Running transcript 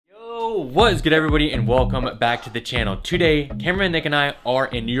What is good, everybody, and welcome back to the channel. Today, Cameraman Nick and I are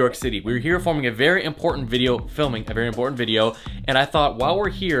in New York City. We're here filming a very important video, and I thought while we're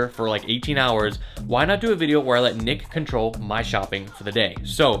here for like 18 hours, why not do a video where I let Nick control my shopping for the day?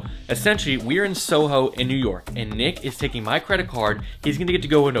 So essentially, we're in Soho in New York, and Nick is taking my credit card. He's gonna get to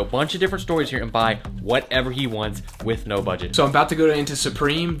go into a bunch of different stores here and buy whatever he wants with no budget. So I'm about to go into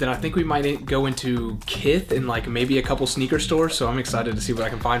Supreme, then I think we might go into Kith and like maybe a couple sneaker stores, so I'm excited to see what I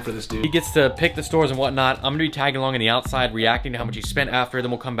can find for this dude. He gets to pick the stores and whatnot. I'm gonna be tagging along on the outside, reacting to how much he spent after, then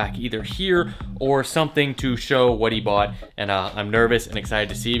we'll come back either here or something to show what he bought. And I'm nervous and excited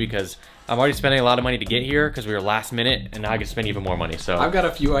to see because I'm already spending a lot of money to get here because we were last minute, and now I can spend even more money. So I've got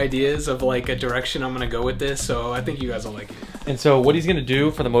a few ideas of like a direction I'm gonna go with this, so I think you guys will like it. And so what he's gonna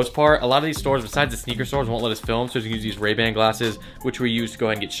do for the most part, a lot of these stores, besides the sneaker stores, won't let us film, so he's gonna use these Ray-Ban glasses, which we use to go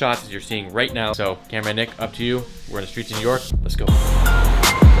ahead and get shots, as you're seeing right now. So Cameraman Nick, up to you. We're in the streets of New York. Let's go.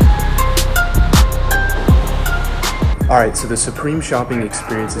 Alright, so the Supreme shopping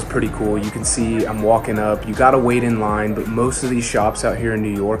experience is pretty cool. You can see I'm walking up, you gotta wait in line, but most of these shops out here in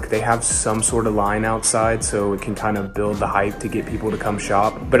New York, they have some sort of line outside, so it can kind of build the hype to get people to come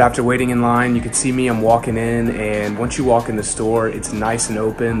shop. But after waiting in line, you can see me, I'm walking in, and once you walk in the store, it's nice and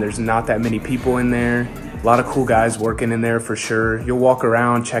open. There's not that many people in there. A lot of cool guys working in there for sure. You'll walk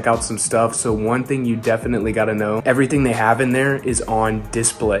around, check out some stuff. So one thing you definitely gotta know, everything they have in there is on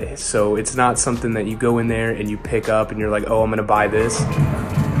display. So it's not something that you go in there and you pick up and you're like, oh, I'm gonna buy this. Is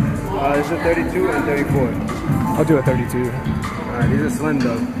it 32 and 34? I'll do a 32. Alright, these are slim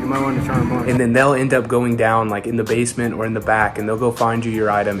though. You might want to try them on. And then they'll end up going down like in the basement or in the back, and they'll go find you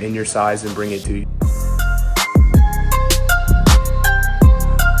your item in your size and bring it to you.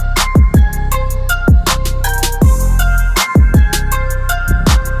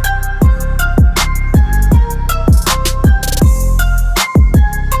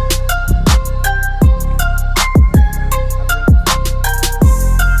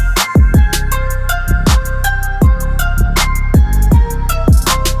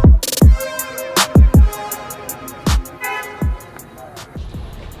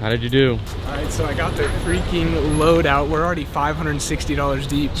 How did you do? All right, so I got the freaking load out. We're already $560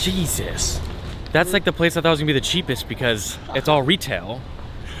 deep. Jesus. That's like the place I thought was gonna be the cheapest because it's all retail.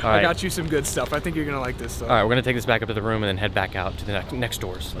 All right. I got you some good stuff. I think you're gonna like this stuff. All right, we're gonna take this back up to the room and then head back out to the next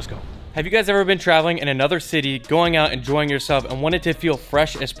doors. Let's go. Have you guys ever been traveling in another city, going out, enjoying yourself, and wanted to feel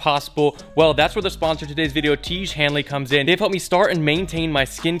fresh as possible? Well, that's where the sponsor of today's video, Tiege Hanley, comes in. They've helped me start and maintain my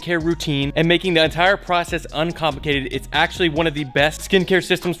skincare routine and making the entire process uncomplicated. It's actually one of the best skincare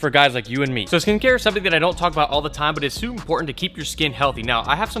systems for guys like you and me. So skincare is something that I don't talk about all the time, but it's super important to keep your skin healthy. Now,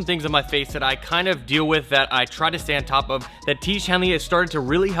 I have some things on my face that I kind of deal with that I try to stay on top of that Tiege Hanley has started to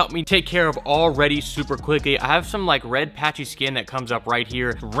really help me take care of already super quickly. I have some like red patchy skin that comes up right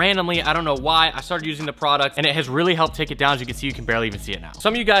here randomly. I don't know why. I started using the product and it has really helped take it down. As you can see, you can barely even see it now.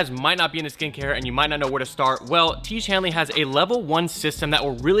 Some of you guys might not be into skincare and you might not know where to start. Well, Tiege Hanley has a level 1 system that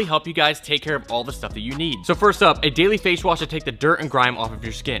will really help you guys take care of all the stuff that you need. So first up, a daily face wash to take the dirt and grime off of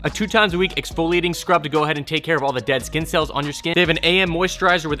your skin. A 2 times a week exfoliating scrub to go ahead and take care of all the dead skin cells on your skin. They have an AM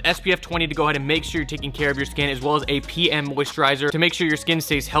moisturizer with SPF 20 to go ahead and make sure you're taking care of your skin, as well as a PM moisturizer to make sure your skin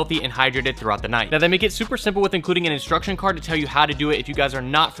stays healthy and hydrated throughout the night. Now, they make it super simple with including an instruction card to tell you how to do it if you guys are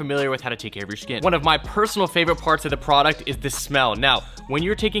not familiar with how to take care of your skin. One of my personal favorite parts of the product is the smell. Now, when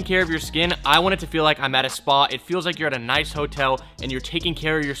you're taking care of your skin, I want it to feel like I'm at a spa. It feels like you're at a nice hotel and you're taking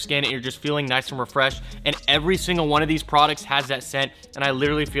care of your skin and you're just feeling nice and refreshed. And every single one of these products has that scent, and I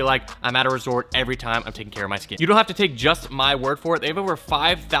literally feel like I'm at a resort every time I'm taking care of my skin. You don't have to take just my word for it. They have over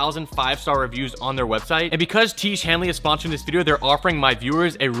 5,000 5-star reviews on their website. And because Tiege Hanley is sponsoring this video, they're offering my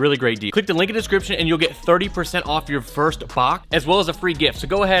viewers a really great deal. Click the link in the description and you'll get 30% off your first box, as well as a free gift. So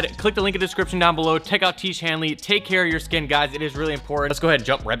go ahead, click the link in the description down below. Check out Tiege Hanley. Take care of your skin, guys. It is really important. Let's go ahead and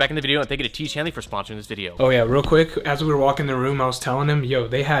jump right back in the video, and thank you to Tiege Hanley for sponsoring this video. Oh yeah, real quick, as we were walking the room, I was telling him, yo,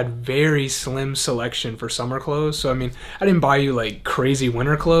 they had very slim selection for summer clothes. So I mean, I didn't buy you like crazy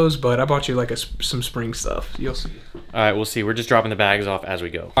winter clothes, but I bought you like some spring stuff. You'll see. All right, we'll see. We're just dropping the bags off as we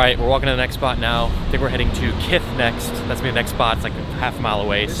go. All right, we're walking to the next spot now. I think we're heading to Kith next. That's gonna be the next spot. It's like a half mile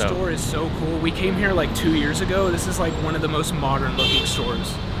away. This store is so cool. We came here like 2 years ago. This is like one of the most modern looking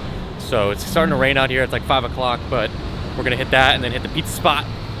stores. So it's starting to rain out here. It's like 5 o'clock, but we're gonna hit that and then hit the pizza spot.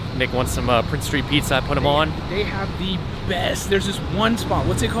 Nick wants some Prince Street pizza. I put them on. They have the best. There's this one spot.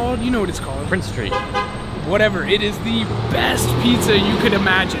 What's it called? You know what it's called. Prince Street. Whatever. It is the best pizza you could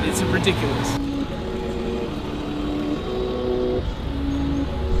imagine. It's ridiculous.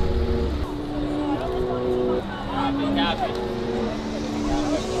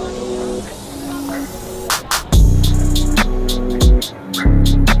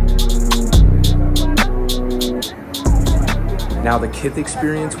 Now the Kith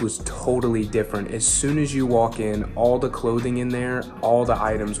experience was totally different. As soon as you walk in, all the clothing in there, all the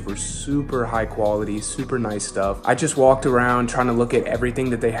items were super high quality, super nice stuff. I just walked around trying to look at everything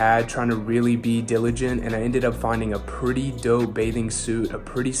that they had, trying to really be diligent, and I ended up finding a pretty dope bathing suit, a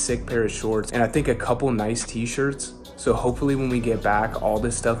pretty sick pair of shorts, and I think a couple nice t-shirts. So hopefully when we get back, all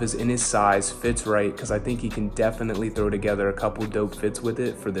this stuff is in his size, fits right, because I think he can definitely throw together a couple dope fits with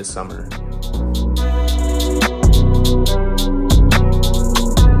it for this summer.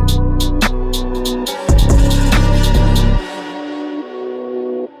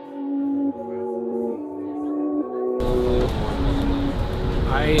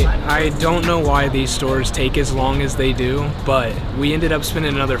 I don't know why these stores take as long as they do, but we ended up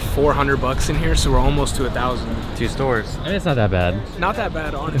spending another 400 bucks in here, so we're almost to 1,000. 2 stores. I mean, it's not that bad. Not that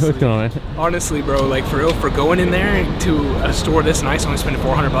bad, honestly. What's going on? Honestly, bro, like for real, for going in there to a store this nice, only spending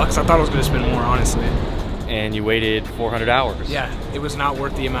 400 bucks, I thought I was gonna spend more, honestly. And you waited 400 hours. Yeah, it was not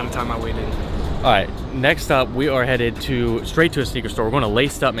worth the amount of time I waited. All right, next up, we are headed straight to a sneaker store. We're going to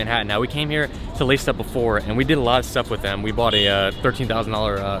Laced Up Manhattan. Now, we came here to Laced Up before, and we did a lot of stuff with them. We bought a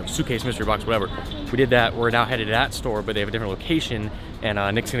 $13,000 suitcase, mystery box, whatever. We did that. We're now headed to that store, but they have a different location, and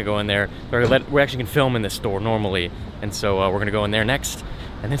Nick's going to go in there. We actually can film in this store normally, and so we're going to go in there next,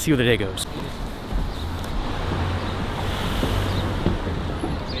 and then see where the day goes.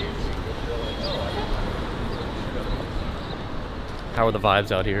 How are the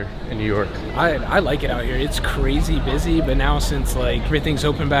vibes out here in New York? I like it out here. It's crazy busy, but now since like everything's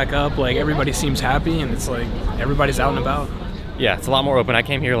open back up, like everybody seems happy and it's like everybody's out and about. Yeah, it's a lot more open. I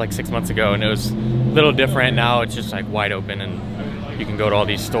came here like 6 months ago and it was a little different. Now it's just like wide open and you can go to all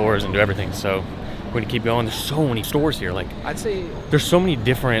these stores and do everything. So we're gonna keep going. There's so many stores here. Like I'd say there's so many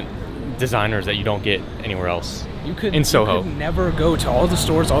different designers that you don't get anywhere else. In Soho. You could never go to all the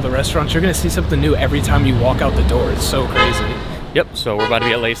stores, all the restaurants. You're gonna see something new every time you walk out the door. It's so crazy. Yep, so we're about to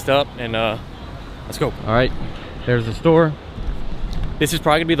get laced up and let's go. All right, there's the store. This is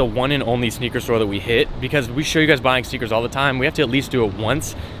probably gonna be the one and only sneaker store that we hit because we show you guys buying sneakers all the time. We have to at least do it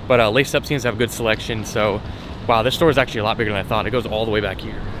once, but Laced Up seems to have a good selection. So, wow, this store is actually a lot bigger than I thought. It goes all the way back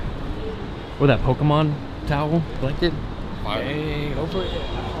here. With that Pokemon towel blanket. Hey, hopefully,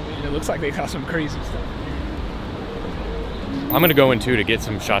 I mean, it looks like they got some crazy stuff. I'm gonna go in too to get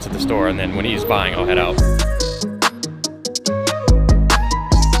some shots at the store, and then when he's buying, I'll head out.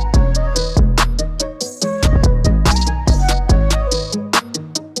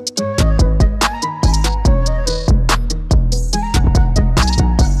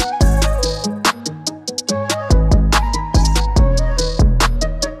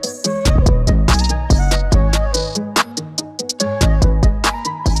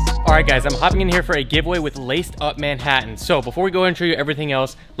 Alright guys, I'm hopping in here for a giveaway with Laced Up Manhattan. So before we go and show you everything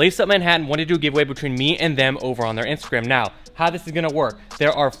else, Laced Up Manhattan wanted to do a giveaway between me and them over on their Instagram. Now, how this is gonna work,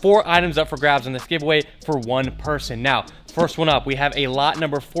 there are 4 items up for grabs on this giveaway for 1 person. Now, first one up, we have a lot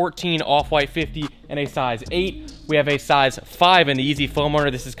number 14 Off-White 50 in a size 8. We have a size 5 in the Easy Foam Runner.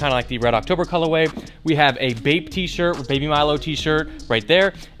 This is kind of like the Red October colorway. We have a Bape t-shirt, Baby Milo t-shirt right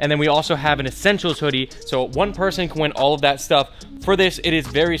there. And then we also have an Essentials hoodie. So 1 person can win all of that stuff. For this, it is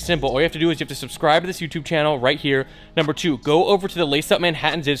very simple. All you have to do is you have to subscribe to this YouTube channel right here. Number 2, go over to the Laced Up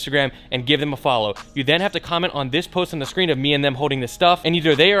Manhattan's Instagram and give them a follow. You then have to comment on this post on the screen of me and them holding this stuff. And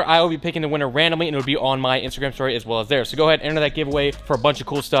either they or I will be picking the winner randomly and it'll be on my Instagram story as well as theirs. So go ahead and enter that giveaway for a bunch of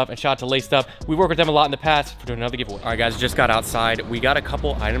cool stuff and shout out to Laced Up. We work with them a lot in the past for doing another giveaway. All right guys, just got outside. We got a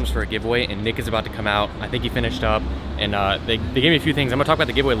couple items for a giveaway and Nick is about to come out. I think he finished up and they gave me a few things. I'm gonna talk about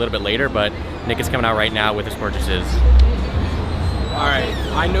the giveaway a little bit later, but Nick is coming out right now with his purchases. All right,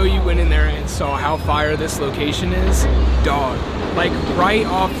 I know you went in there and saw how fire this location is. Dog, like right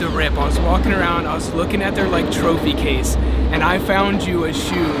off the rip, I was walking around, I was looking at their like trophy case, and I found you a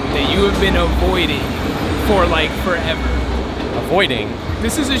shoe that you have been avoiding for like forever. Avoiding?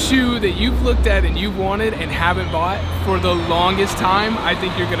 This is a shoe that you've looked at and you've wanted and haven't bought for the longest time. I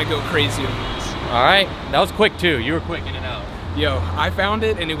think you're gonna go crazy over this. All right, that was quick too. You were quick in and out. Yo, I found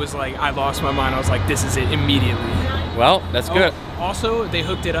it and it was like, I lost my mind. I was like, this is it immediately. Well, that's good. Also, they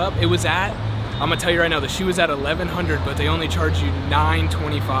hooked it up. It was at, I'm gonna tell you right now, the shoe was at $1,100, but they only charge you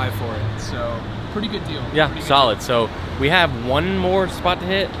 $925 for it. So, pretty good deal. Yeah, pretty solid. Good. So we have one more spot to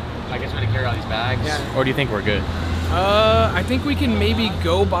hit. I guess we're gonna carry all these bags. Yeah. Or do you think we're good? I think we can maybe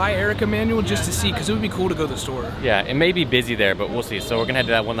go by Eric Emanuel just to see, because it would be cool to go to the store. Yeah, it may be busy there, but we'll see. So we're gonna head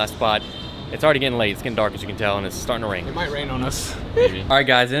to that one last spot. It's already getting late. It's getting dark, as you can tell, and it's starting to rain. It might rain on us. Maybe. All right,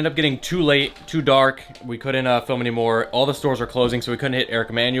 guys, it ended up getting too late, too dark. We couldn't film anymore. All the stores are closing, so we couldn't hit Eric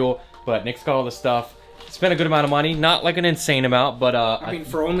Emanuel, but Nick's got all the stuff. Spent a good amount of money, not like an insane amount, but I mean,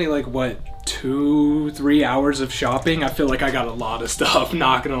 for only like, what, 2-3 hours of shopping, I feel like I got a lot of stuff,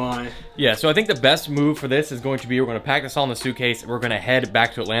 not gonna lie. Yeah, so I think the best move for this is going to be we're gonna pack this all in the suitcase. We're gonna head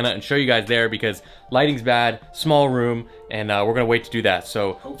back to Atlanta and show you guys there because lighting's bad, small room, and we're gonna wait to do that.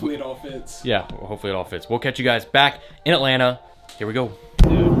 So hopefully it all fits. Yeah, hopefully it all fits. We'll catch you guys back in Atlanta. Here we go.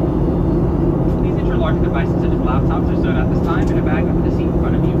 These interlocked devices such as laptops are stowed at this time in a bag under the seat in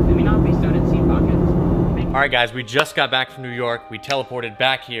front of you. They may not be stowed in seat pockets. All right, guys, we just got back from New York. We teleported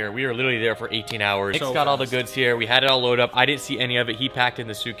back here. We were literally there for 18 hours. Nick's got all the goods here. We had it all loaded up. I didn't see any of it. He packed in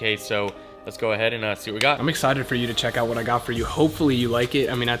the suitcase, so let's go ahead and see what we got. I'm excited for you to check out what I got for you. Hopefully you like it.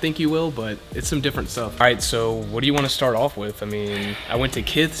 I mean, I think you will, but it's some different stuff. All right, so what do you want to start off with? I mean, I went to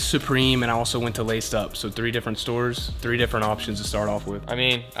Kith, Supreme, and I also went to Laced Up. So 3 different stores, 3 different options to start off with. I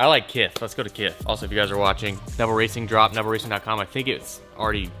mean, I like Kith. Let's go to Kith. Also, if you guys are watching, Nevel Racing dropped, nevelracing.com. I think it's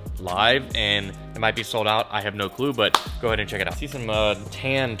already live and it might be sold out. I have no clue, but go ahead and check it out. I see some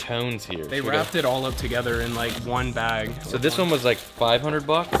tan tones here. They wrapped it all up together in like one bag. So this one was like 500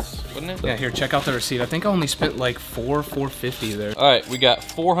 bucks, wasn't it? Yeah, here, check out the receipt. I think I only spent like $450 there. All right, we got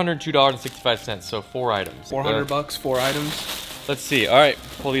 $402.65, so 4 items. 400 bucks, 4 items. Let's see. All right,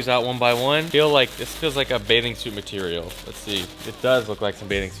 pull these out one by one. This feels like a bathing suit material. Let's see. It does look like some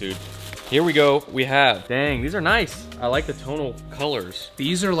bathing suit. Here we go. We have, dang, these are nice. I like the tonal colors.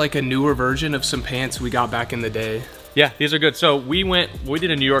 These are like a newer version of some pants we got back in the day. Yeah, these are good. So we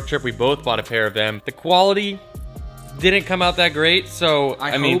did a New York trip. We both bought a pair of them. The quality didn't come out that great, so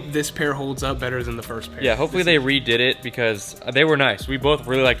I mean, hope this pair holds up better than the first pair. Yeah, hopefully they redid it because they were nice. We both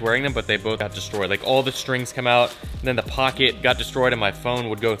really liked wearing them, but they both got destroyed. Like all the strings come out, and then the pocket got destroyed, and my phone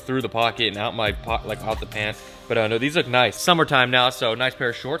would go through the pocket and out my out the pants. But no, these look nice. Summertime now, so nice pair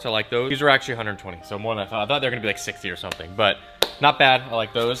of shorts. I like those. These were actually 120, so more than I thought. I thought they were gonna be like 60 or something, but not bad. I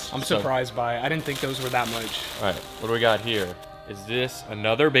like those. I'm surprised by it. I didn't think those were that much. All right, what do we got here? Is this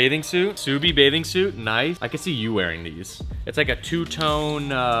another bathing suit? Subi bathing suit, nice. I can see you wearing these. It's like a two-tone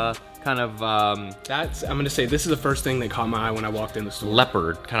kind of... I'm gonna say this is the first thing that caught my eye when I walked in the store.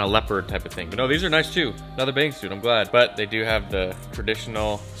 Leopard, kind of leopard type of thing. But no, these are nice too. Another bathing suit, I'm glad. But they do have the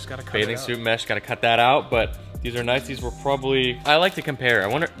traditional bathing suit mesh. Gotta cut that out, but these are nice. These were probably... I like to compare. I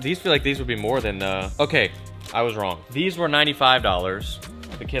wonder, these feel like these would be more than... Okay, I was wrong. These were $95.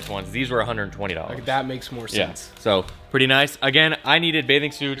 The Kith ones, these were $120. Like, that makes more sense. Yeah, so pretty nice. Again, I needed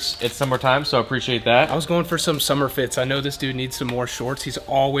bathing suits. It's summertime, so I appreciate that. I was going for some summer fits. I know this dude needs some more shorts. He's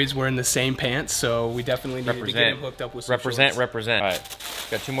always wearing the same pants, so we definitely need to get him hooked up with some shorts. Represent. All right,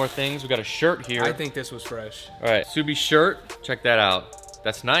 got 2 more things. We got a shirt here. I think this was fresh. All right, Subi shirt. Check that out.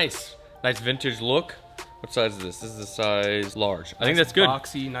 That's nice. Nice vintage look. What size is this? This is a size large. I think that's good.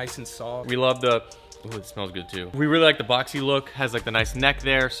 Boxy, nice and soft. We love the... Ooh, it smells good too. We really like the boxy look. Has like the nice neck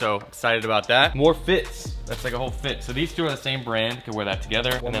there, so excited about that. More fits. That's like a whole fit. So these 2 are the same brand. Could wear that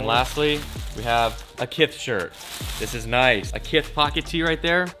together. And then lastly, we have a Kith shirt. This is nice. A Kith pocket tee right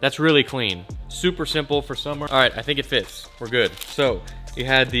there. That's really clean. Super simple for summer. All right, I think it fits. We're good. So you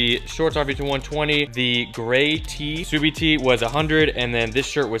had the shorts RV to 120. The gray tee, Subi tee was 100, and then this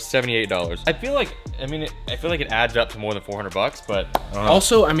shirt was $78. I feel like, I feel like it adds up to more than 400 bucks, but I don't know.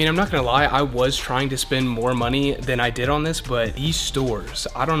 Also, I mean, I'm not gonna lie, I was trying to spend more money than I did on this, but these stores,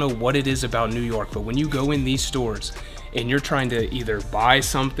 I don't know what it is about New York, but when you go in these stores and you're trying to either buy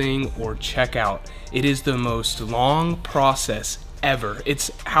something or check out, it is the most long process ever.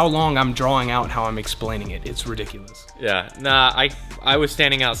 It's how long I'm drawing out how I'm explaining it. It's ridiculous. Yeah, nah, I was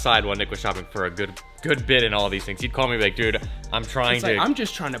standing outside while Nick was shopping for a good bit in all of these things. He'd call me like, dude, I'm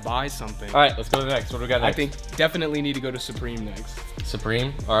just trying to buy something. All right, let's go to the next. What do we got next? I think definitely need to go to Supreme next.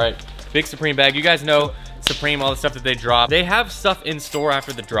 Supreme, all right. Big Supreme bag. You guys know Supreme, all the stuff that they drop. They have stuff in store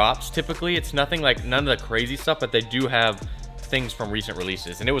after the drops. Typically, it's nothing like none of the crazy stuff, but they do have things from recent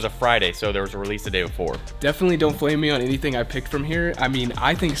releases, and it was a Friday, so there was a release the day before. Definitely don't flame me on anything I picked from here. I mean,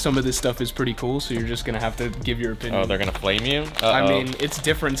 I think some of this stuff is pretty cool, so you're just gonna have to give your opinion. Oh, they're gonna flame you? I mean, it's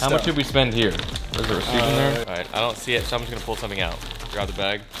different stuff. How much did we spend here? Is there a receipt in there? All right, I don't see it, so I'm just gonna pull something out. Grab the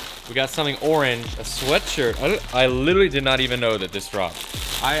bag. We got something orange, a sweatshirt. I literally did not even know that this dropped.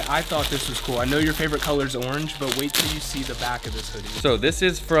 I thought this was cool. I know your favorite color is orange, but wait till you see the back of this hoodie. So this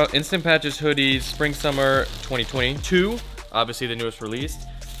is from Instant Patches Hoodies, Spring Summer 2022. Obviously the newest released.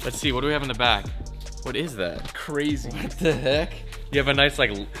 Let's see, what do we have in the back? What is that? Crazy. What the heck? You have a nice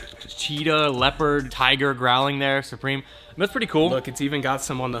like cheetah, leopard, tiger growling there, Supreme. That's pretty cool. Look, it's even got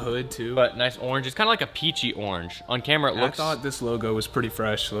some on the hood too. But nice orange. It's kind of like a peachy orange. On camera, it looks. I thought this logo was pretty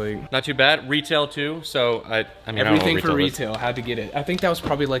fresh. Like, not too bad. Retail too. So I mean, everything I don't know for retail. Had to get it. I think that was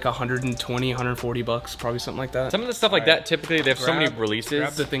probably like 120, 140 bucks, probably something like that. Some of the stuff like that, typically they have so many releases.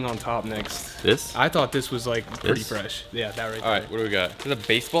 Grab the thing on top next. This? I thought this was like pretty fresh. Yeah, that right there. All right, what do we got? This is a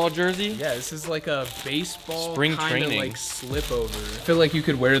baseball jersey. Yeah, this is like a baseball spring kind of training, like slip over. I feel like you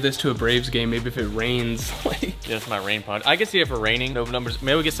could wear this to a Braves game, maybe if it rains. Yeah, that's my rain punch. I can see it for raining. No numbers.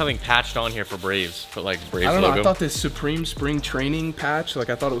 Maybe we get something patched on here for Braves. Put like Braves I don't know. logo. I thought this Supreme Spring Training patch, like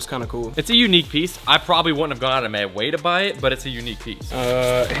I thought it was kind of cool. It's a unique piece. I probably wouldn't have gone out of my way to buy it, but it's a unique piece.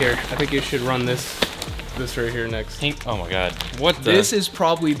 Here, I think you should run this right here next. Pink. Oh my God. What the? This is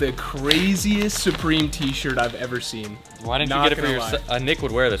probably the craziest Supreme t-shirt I've ever seen. Why didn't you get it for yourself? Nick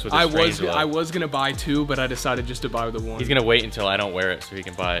would wear this with his I was gonna buy two, but I decided just to buy the one. He's gonna wait until I don't wear it so he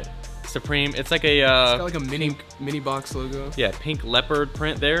can buy it. Supreme, it's like a it's got like a mini box logo. Yeah, pink leopard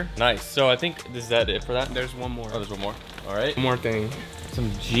print there. Nice. So I think, is that it for that? There's one more. Oh, there's one more. All right. One more thing.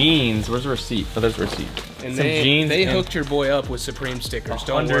 Some jeans. Where's the receipt? Oh, there's the receipt. And they hooked your boy up with Supreme stickers.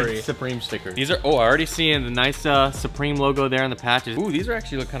 Don't worry. Supreme stickers. These are, oh, I already seeing the nice Supreme logo there in the patches. Ooh, these are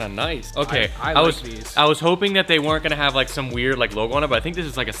actually look kind of nice. Okay, I like these. I was hoping that they weren't gonna have like some weird like logo on it, but I think this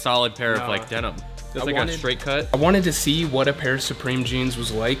is like a solid pair of like denim. It's like a straight cut. I wanted to see what a pair of Supreme jeans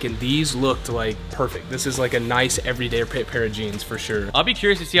was like, and these looked like perfect. This is like a nice everyday pair of jeans for sure. I'll be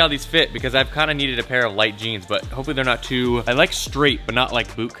curious to see how these fit because I've kind of needed a pair of light jeans, but hopefully they're not too, I like straight, but not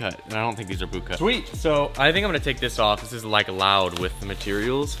like boot cut. And I don't think these are boot cut. Sweet. So I think I'm gonna take this off. This is like loud with the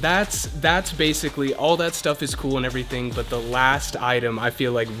materials. That's basically, all that stuff is cool and everything, but the last item I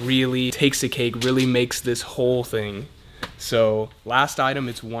feel like really takes the cake, really makes this whole thing. So last item,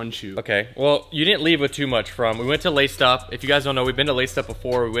 it's one shoe. Okay, well, you didn't leave with too much from. We went to Laced Up. If you guys don't know, we've been to Laced Up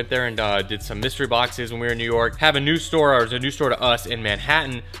before. We went there and did some mystery boxes when we were in New York. Have a new store, or it was a new store to us in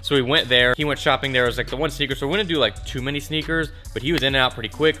Manhattan. So we went there. He went shopping there. It was like the one sneaker. So we wouldn't do like too many sneakers, but he was in and out pretty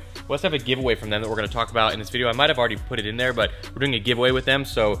quick. We also have a giveaway from them that we're gonna talk about in this video. I might have already put it in there, but we're doing a giveaway with them.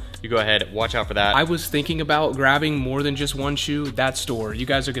 So you go ahead, watch out for that. I was thinking about grabbing more than just one shoe. That store, you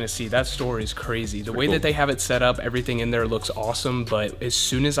guys are gonna see, that store is crazy. The way that they have it set up, everything in there looks awesome. But as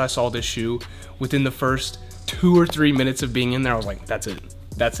soon as I saw this shoe, within the first 2 or 3 minutes of being in there, I was like, that's it.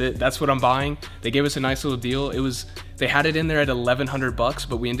 That's it. That's what I'm buying. They gave us a nice little deal. They had it in there at 1,100 bucks,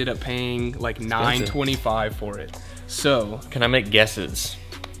 but we ended up paying like $925 for it. So, can I make guesses?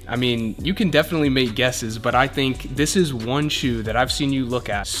 I mean, you can definitely make guesses, but I think this is one shoe that I've seen you look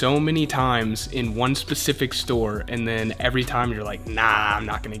at so many times in one specific store, and then every time you're like, nah, I'm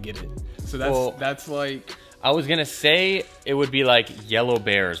not gonna get it. So that's like, I was gonna say it would be like Yellow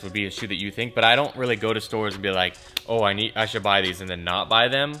Bears would be a shoe that you think, but I don't really go to stores and be like, oh, I should buy these and then not buy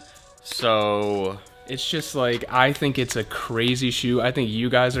them. So it's just like, I think it's a crazy shoe. I think you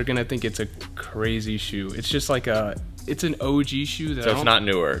guys are gonna think it's a crazy shoe. It's just like it's an OG shoe that so it's not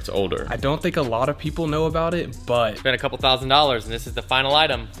newer, it's older. I don't think a lot of people know about it, but spent a couple $1,000s and this is the final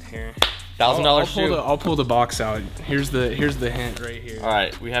item. Here. $1,000 shoe. I'll pull the box out. Here's the hint right here. All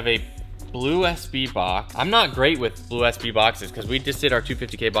right, we have a blue SB box. I'm not great with blue SB boxes because we just did our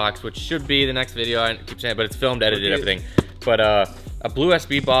 250K box, which should be the next video. I keep saying it, but it's filmed, edited, everything. But a blue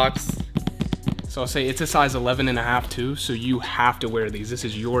SB box. So I'll say it's a size 11.5 too, so you have to wear these. This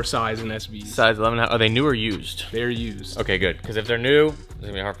is your size in SBs. Size 11.5. Are they new or used? They're used. Okay, good. Because if they're new, it's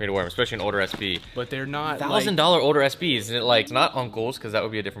gonna be hard for me to wear them, especially an older SB. But they're not $1,000 older SBs, and it's not Uncle's because that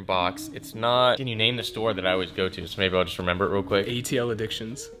would be a different box. It's not. Can you name the store that I always go to? So maybe I'll just remember it real quick. ATL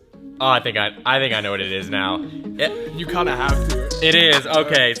Addictions. Oh, I think I know what it is now. You kind of have to. It is.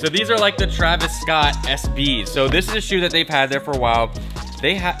 Okay, so these are like the Travis Scott SBs. So this is a shoe that they've had there for a while. Do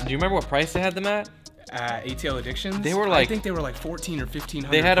you remember what price they had them at? ATL Addictions? They were like, I think they were like 14 or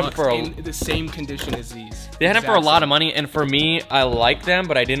 1,500. They had them for in the same condition as these. They had them for a lot of money, and for me, I liked them,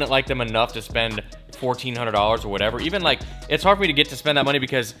 but I didn't like them enough to spend $1,400 or whatever. Even like, it's hard for me to get to spend that money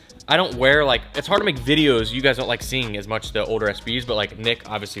because I don't wear like, it's hard to make videos. You guys don't like seeing as much the older SBs, but like Nick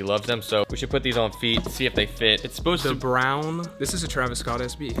obviously loves them. So we should put these on feet, see if they fit. It's supposed to. Brown, this is a Travis Scott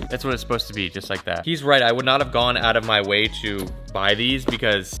SB. That's what it's supposed to be, just like that. He's right, I would not have gone out of my way to buy these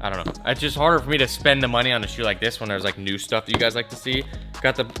because, I don't know. It's just harder for me to spend the money on a shoe like this when there's like new stuff that you guys like to see.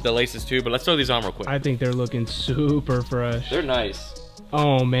 Got the laces too, but let's throw these on real quick. I think they're looking super fresh. They're nice.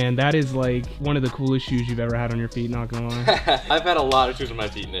 Oh man, that is like one of the coolest shoes you've ever had on your feet, not gonna lie. I've had a lot of shoes on my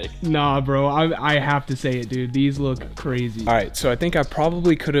feet, Nick. Nah, bro, I have to say it, dude. These look crazy. All right, so I think I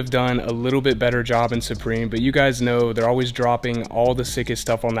probably could have done a little bit better job in Supreme, but you guys know they're always dropping all the sickest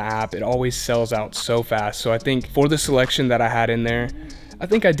stuff on the app. It always sells out so fast. So I think for the selection that I had in there, I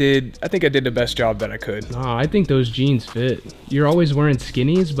think I did the best job that I could. Nah, I think those jeans fit. You're always wearing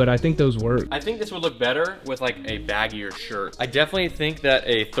skinnies, but I think those work. I think this would look better with like a baggier shirt. I definitely think that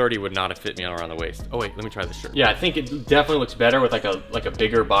a 30 would not have fit me around the waist. Oh wait, let me try this shirt. Yeah, I think it definitely looks better with like a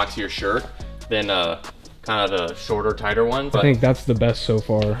bigger, boxier shirt than kind of the shorter, tighter one. But I think that's the best so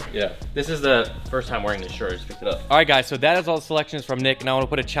far. yeah, this is the first time wearing this shirt. I just picked it up. All right, guys, so that is all the selections from Nick, and I want to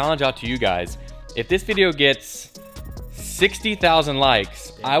put a challenge out to you guys. If this video gets 60,000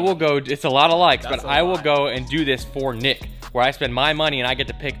 likes, I will go, it's a lot of likes, but I will go and do this for Nick, where I spend my money and I get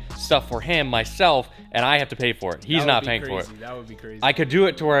to pick stuff for him, myself, and I have to pay for it. He's not paying for it. That would be crazy. I could do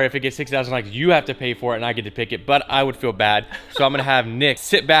it to where if it gets 6,000 likes, you have to pay for it and I get to pick it, but I would feel bad. So I'm gonna have Nick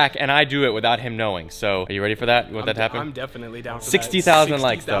sit back and I do it without him knowing. So are you ready for that? You want that to happen? I'm definitely down for 60,000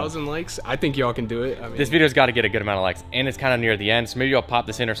 likes though. 60,000 likes? I think y'all can do it. I mean, this video's got to get a good amount of likes, and it's kind of near the end, so maybe I'll pop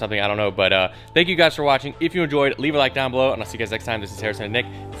this in or something, I don't know. But thank you guys for watching. If you enjoyed, leave a like down below, and I'll see you guys next time. This is Harrison and Nick,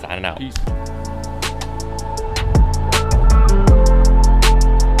 signing out. Peace.